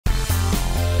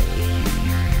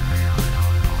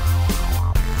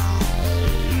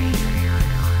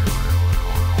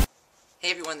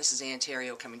everyone, this is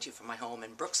Ontario coming to you from my home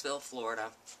in Brooksville, Florida.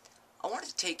 I wanted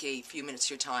to take a few minutes of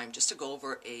your time just to go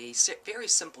over a very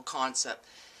simple concept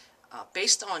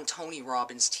based on Tony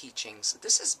Robbins' teachings.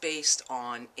 This is based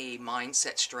on a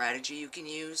mindset strategy you can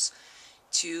use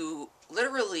to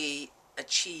literally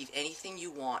achieve anything you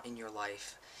want in your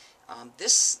life.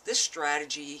 This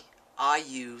strategy I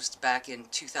used back in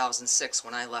 2006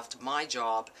 when I left my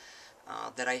job.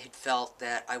 That I had felt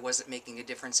that I wasn't making a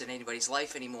difference in anybody's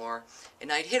life anymore, and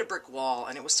I'd hit a brick wall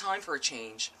and it was time for a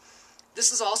change.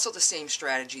 This is also the same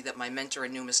strategy that my mentor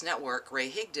in Numis Network, Ray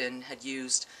Higdon, had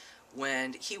used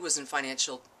when he was in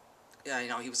financial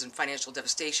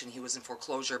devastation. He was in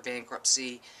foreclosure,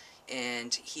 bankruptcy,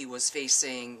 and he was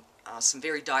facing some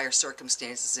very dire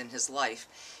circumstances in his life.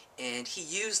 And he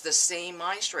used the same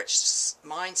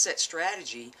mindset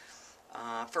strategy,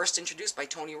 first introduced by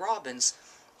Tony Robbins,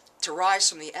 to rise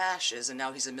from the ashes, and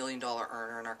now he's $1 million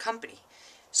earner in our company.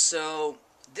 So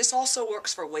this also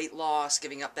works for weight loss,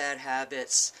 giving up bad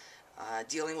habits,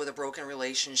 dealing with a broken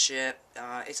relationship.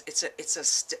 It's a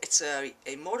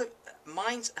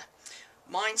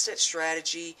mindset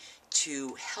strategy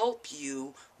to help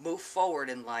you move forward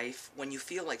in life when you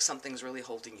feel like something's really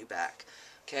holding you back.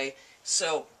 Okay,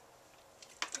 so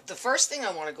the first thing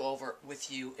I want to go over with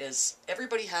you is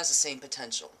everybody has the same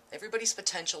potential. Everybody's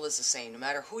potential is the same. No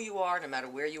matter who you are, no matter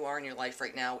where you are in your life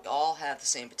right now, we all have the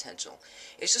same potential.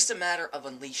 It's just a matter of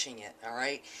unleashing it, all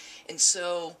right? And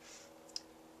so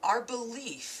our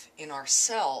belief in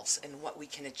ourselves and what we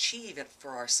can achieve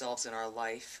for ourselves in our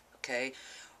life, okay,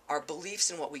 our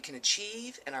beliefs in what we can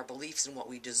achieve and our beliefs in what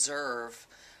we deserve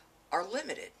are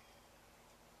limited.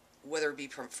 Whether it be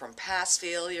from past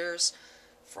failures,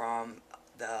 from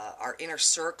our inner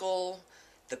circle,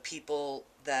 the people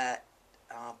that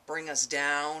bring us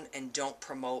down and don't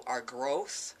promote our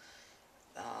growth,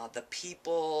 the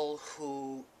people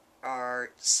who are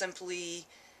simply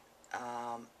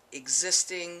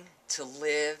existing to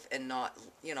live and not,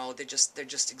 they're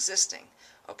just existing.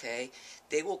 Okay,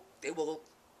 they will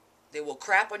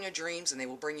crap on your dreams and they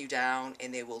will bring you down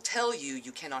and they will tell you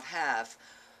you cannot have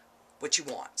what you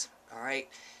want. All right,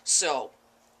 so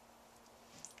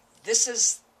this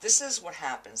is what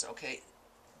happens, okay?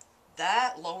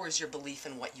 That lowers your belief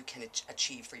in what you can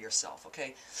achieve for yourself,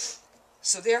 okay?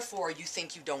 So therefore, you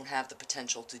think you don't have the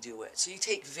potential to do it. So you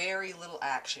take very little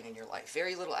action in your life,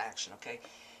 very little action, okay?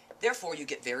 Therefore, you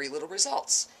get very little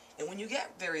results. And when you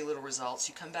get very little results,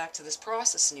 you come back to this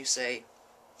process and you say,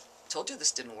 told you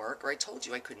this didn't work, or I told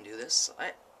you I couldn't do this,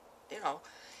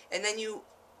 and then your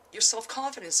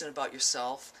self-confidence about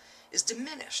yourself is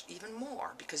diminished even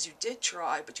more because you did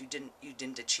try but you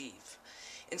didn't achieve.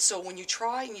 And so when you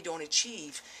try and you don't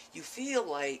achieve, you feel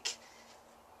like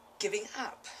giving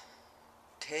up.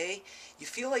 Okay? You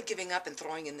feel like giving up and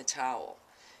throwing in the towel.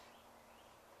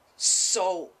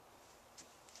 So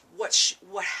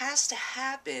what has to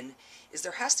happen is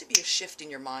there has to be a shift in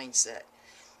your mindset.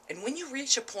 And when you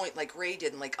reach a point like Ray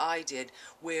did and like I did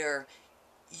where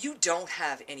you don't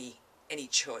have any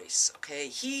choice, okay?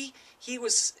 He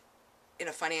was in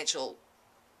a financial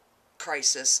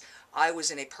crisis. I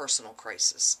was in a personal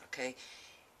crisis, okay?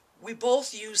 We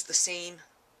both used the same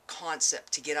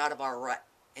concept to get out of our rut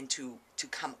and to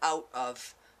come out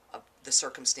of the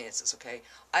circumstances, okay?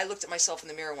 I looked at myself in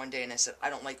the mirror one day and I said, I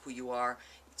don't like who you are.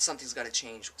 Something's got to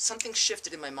change. Something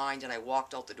shifted in my mind and I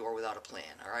walked out the door without a plan,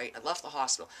 all right? I left the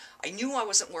hospital. I knew I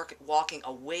wasn't walking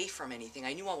away from anything.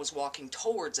 I knew I was walking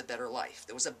towards a better life.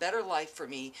 There was a better life for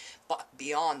me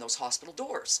beyond those hospital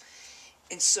doors.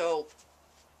 And so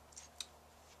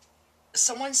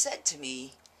someone said to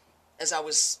me, as I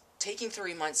was taking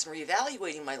 3 months and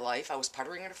reevaluating my life, I was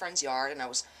puttering in a friend's yard and I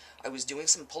was doing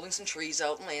pulling some trees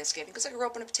out and landscaping because I grew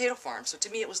up on a potato farm. So to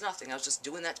me it was nothing. I was just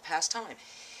doing that to pass time.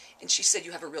 And she said,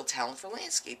 you have a real talent for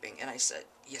landscaping. And I said,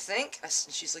 you think? And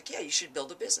she's like, yeah, you should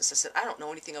build a business. I said, I don't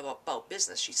know anything about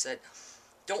business. She said,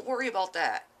 don't worry about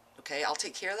that. Okay, I'll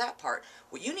take care of that part.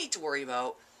 What you need to worry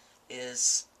about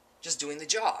is just doing the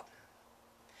job.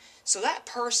 So that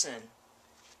person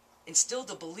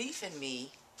instilled a belief in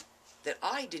me that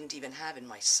I didn't even have in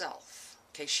myself.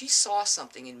 Okay, she saw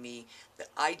something in me that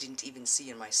I didn't even see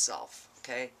in myself.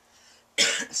 Okay,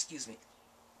 excuse me.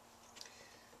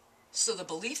 So the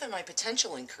belief in my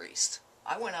potential increased.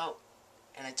 I went out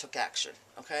and I took action.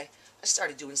 Okay, I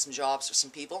started doing some jobs for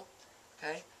some people.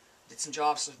 Okay, did some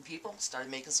jobs for some people, started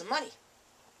making some money.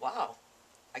 Wow,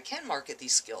 I can market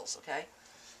these skills. Okay,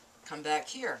 come back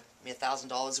here, made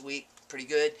 $1,000 a week, pretty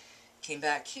good. Came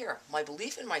back here. My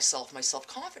belief in myself, my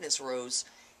self-confidence rose. I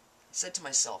said to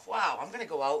myself, wow, I'm going to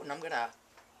go out and I'm going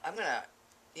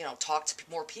to talk to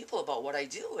more people about what I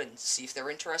do and see if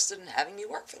they're interested in having me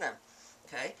work for them.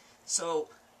 Okay? So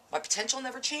my potential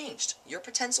never changed. Your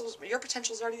potential's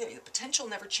already there. The potential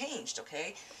never changed,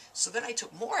 okay? So then I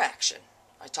took more action.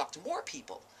 I talked to more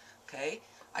people, okay?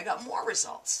 I got more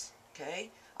results, okay?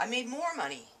 I made more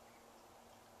money.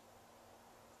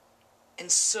 And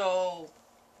so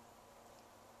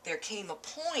there came a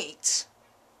point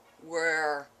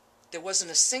where there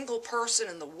wasn't a single person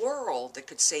in the world that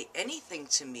could say anything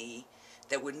to me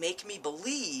that would make me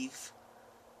believe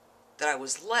that I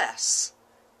was less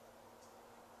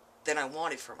than I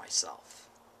wanted for myself.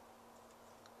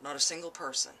 Not a single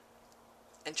person.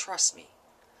 And trust me,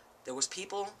 there was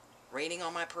people raining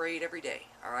on my parade every day,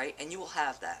 all right? And you will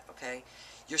have that, okay?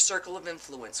 Your circle of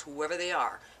influence, whoever they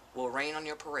are, will rain on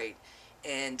your parade.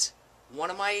 And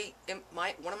one of my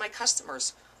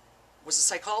customers was a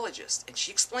psychologist, and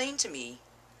she explained to me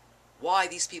why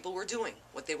these people were doing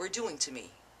what they were doing to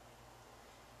me.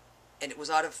 And it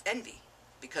was out of envy,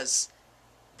 because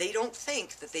they don't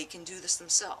think that they can do this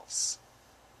themselves.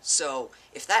 So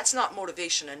if that's not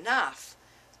motivation enough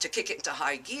to kick it into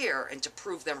high gear and to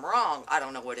prove them wrong, I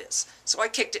don't know what is. So I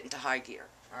kicked it into high gear,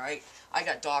 all right? I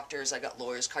got doctors, I got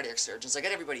lawyers, cardiac surgeons, I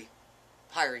got everybody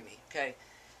hiring me, okay?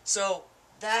 So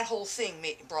that whole thing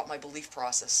brought my belief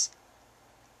process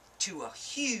to a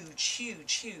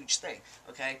huge thing,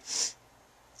 okay?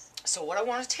 So what I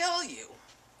want to tell you,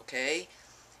 okay,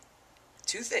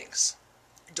 two things.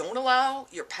 Don't allow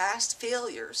your past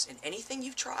failures in anything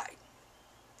you've tried,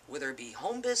 whether it be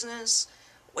home business,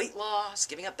 weight loss,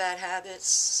 giving up bad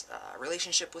habits,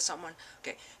 relationship with someone,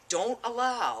 okay, don't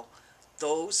allow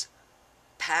those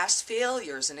past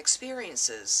failures and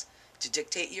experiences to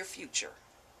dictate your future,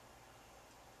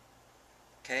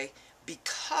 okay,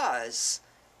 because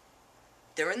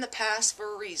they're in the past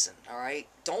for a reason, all right?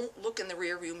 Don't look in the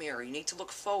rearview mirror. You need to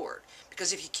look forward,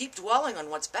 because if you keep dwelling on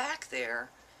what's back there,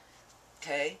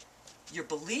 okay, your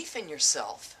belief in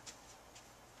yourself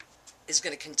is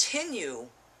going to continue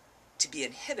to be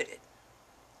inhibited,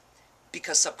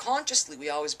 because subconsciously we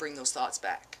always bring those thoughts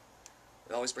back.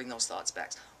 We always bring those thoughts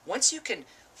back. Once you can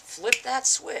flip that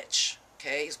switch,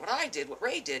 okay, is what I did, what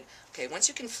Ray did, okay, once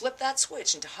you can flip that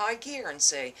switch into high gear and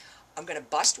say, I'm going to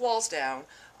bust walls down,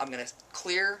 I'm going to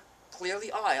clear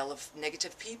the aisle of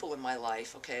negative people in my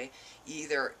life, okay, you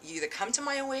either come to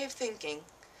my way of thinking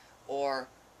or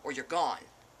you're gone.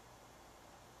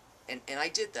 And I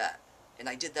did that. And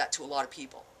I did that to a lot of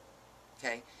people,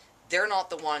 okay? They're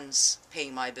not the ones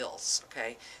paying my bills,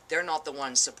 okay? They're not the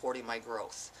ones supporting my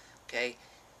growth, okay?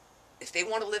 If they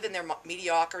want to live in their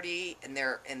mediocrity and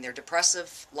their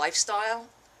depressive lifestyle,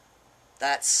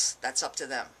 that's up to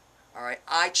them, all right?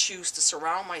 I choose to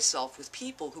surround myself with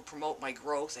people who promote my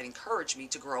growth and encourage me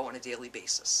to grow on a daily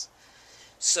basis.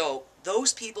 So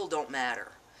those people don't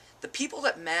matter. The people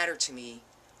that matter to me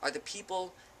are the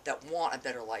people that want a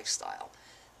better lifestyle.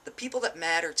 The people that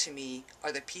matter to me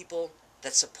are the people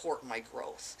that support my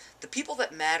growth. The people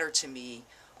that matter to me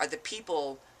are the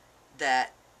people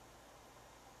that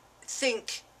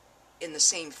think in the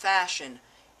same fashion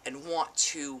and want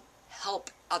to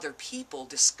help other people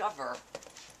discover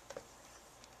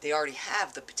they already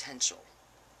have the potential.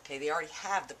 Okay, they already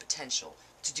have the potential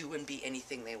to do and be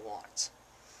anything they want.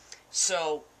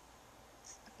 So,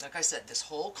 like I said, this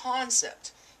whole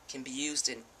concept can be used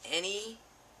in anything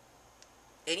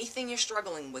you're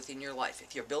struggling with in your life.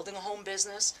 If you're building a home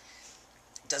business,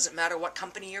 it doesn't matter what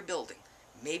company you're building.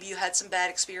 Maybe you had some bad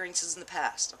experiences in the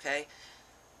past, okay?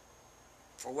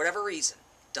 For whatever reason,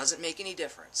 doesn't make any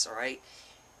difference, all right?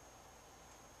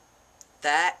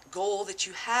 That goal that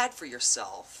you had for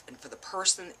yourself and for the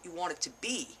person that you wanted to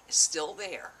be is still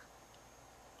there.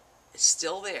 It's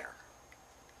still there.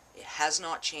 It has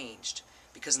not changed,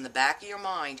 because in the back of your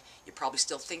mind, you're probably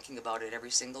still thinking about it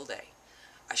every single day.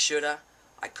 I shoulda,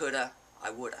 I coulda, I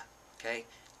woulda, okay?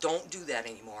 Don't do that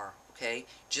anymore, okay?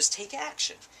 Just take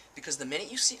action, because the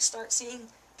minute you start seeing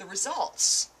the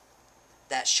results,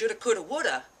 that shoulda, coulda,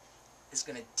 woulda is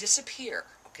going to disappear,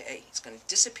 okay? It's going to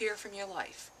disappear from your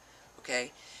life,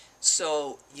 okay?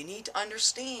 So you need to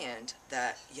understand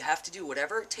that you have to do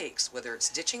whatever it takes, whether it's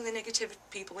ditching the negative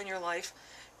people in your life,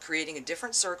 creating a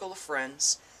different circle of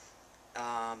friends,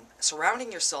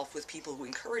 surrounding yourself with people who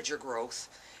encourage your growth,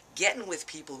 getting with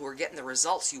people who are getting the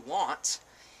results you want,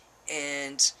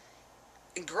 and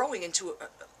growing into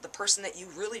the person that you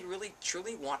really,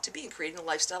 truly want to be, and creating the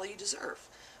lifestyle you deserve.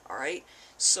 All right?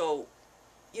 So,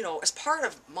 you know, as part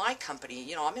of my company,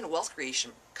 you know, I'm in a wealth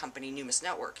creation company, Numis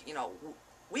Network. You know,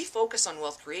 we focus on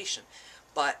wealth creation.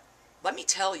 But let me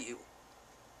tell you,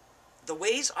 the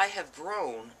ways I have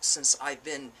grown since I've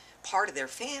been part of their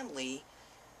family,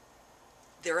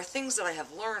 there are things that I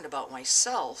have learned about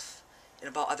myself and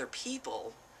about other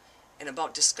people, and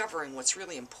about discovering what's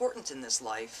really important in this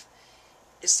life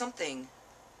is something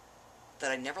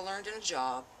that I never learned in a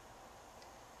job.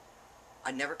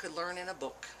 I never could learn in a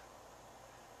book.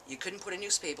 You couldn't put a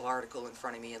newspaper article in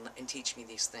front of me and teach me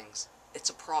these things.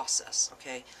 It's a process,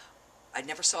 okay? I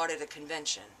never saw it at a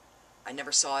convention. I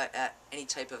never saw it at any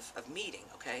type of meeting,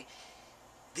 okay?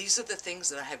 These are the things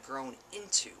that I have grown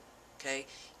into, okay?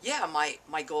 Yeah,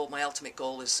 my goal, my ultimate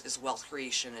goal is wealth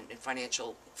creation and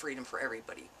financial freedom for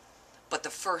everybody. But the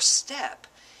first step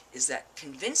is that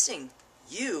convincing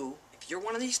you, if you're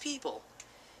one of these people,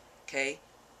 okay,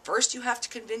 first you have to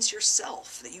convince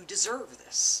yourself that you deserve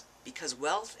this, because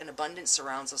wealth and abundance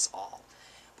surrounds us all.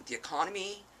 With the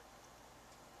economy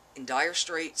in dire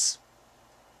straits,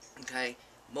 okay,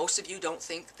 most of you don't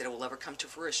think that it will ever come to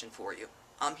fruition for you.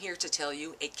 I'm here to tell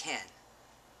you it can.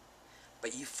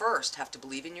 But you first have to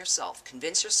believe in yourself.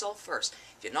 Convince yourself first.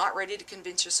 If you're not ready to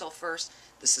convince yourself first,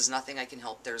 this is nothing I can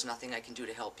help. There's nothing I can do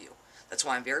to help you. That's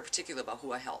why I'm very particular about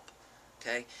who I help.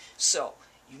 Okay? So,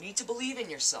 you need to believe in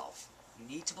yourself. You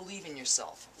need to believe in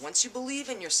yourself. Once you believe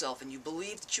in yourself and you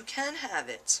believe that you can have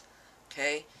it,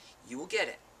 okay, you will get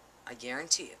it. I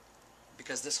guarantee it.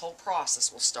 Because this whole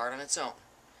process will start on its own.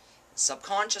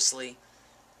 Subconsciously,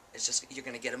 it's just, you're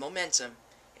going to get a momentum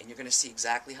and you're going to see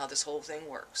exactly how this whole thing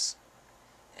works.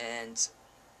 And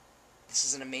this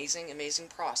is an amazing, amazing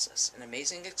process, an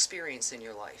amazing experience in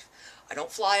your life. I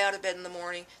don't fly out of bed in the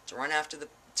morning to run after the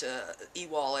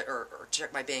e-wallet or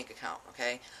check my bank account,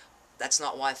 okay? That's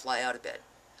not why I fly out of bed.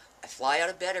 I fly out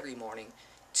of bed every morning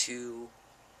to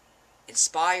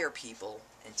inspire people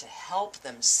and to help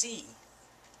them see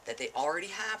that they already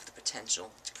have the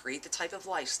potential to create the type of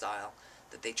lifestyle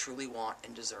that they truly want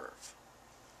and deserve.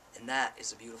 And that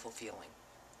is a beautiful feeling.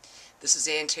 This is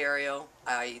Ann Terrio.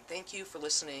 I thank you for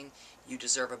listening. You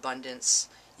deserve abundance.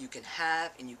 You can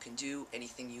have and you can do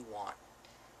anything you want.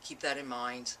 Keep that in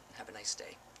mind and have a nice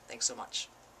day. Thanks so much.